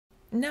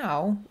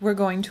Now, we're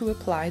going to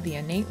apply the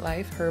Innate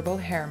Life Herbal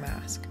Hair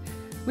Mask.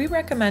 We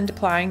recommend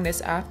applying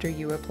this after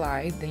you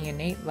apply the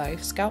Innate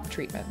Life scalp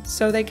treatment,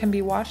 so they can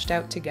be washed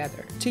out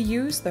together. To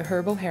use the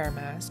Herbal Hair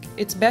Mask,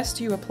 it's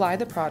best you apply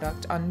the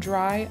product on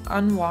dry,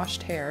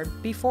 unwashed hair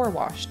before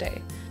wash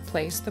day.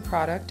 Place the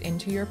product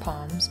into your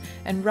palms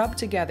and rub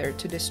together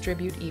to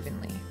distribute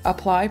evenly.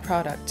 Apply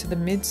product to the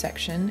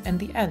midsection and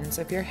the ends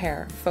of your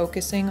hair,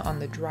 focusing on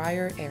the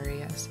drier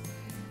areas.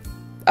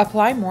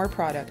 Apply more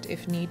product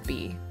if need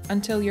be,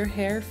 until your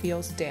hair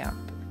feels damp.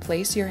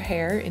 Place your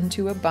hair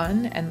into a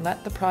bun and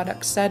let the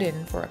product set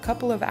in for a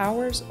couple of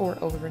hours or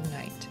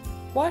overnight.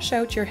 Wash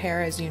out your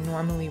hair as you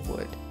normally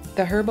would.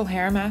 The Herbal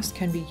Hair Mask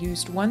can be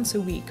used once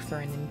a week for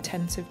an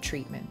intensive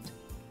treatment.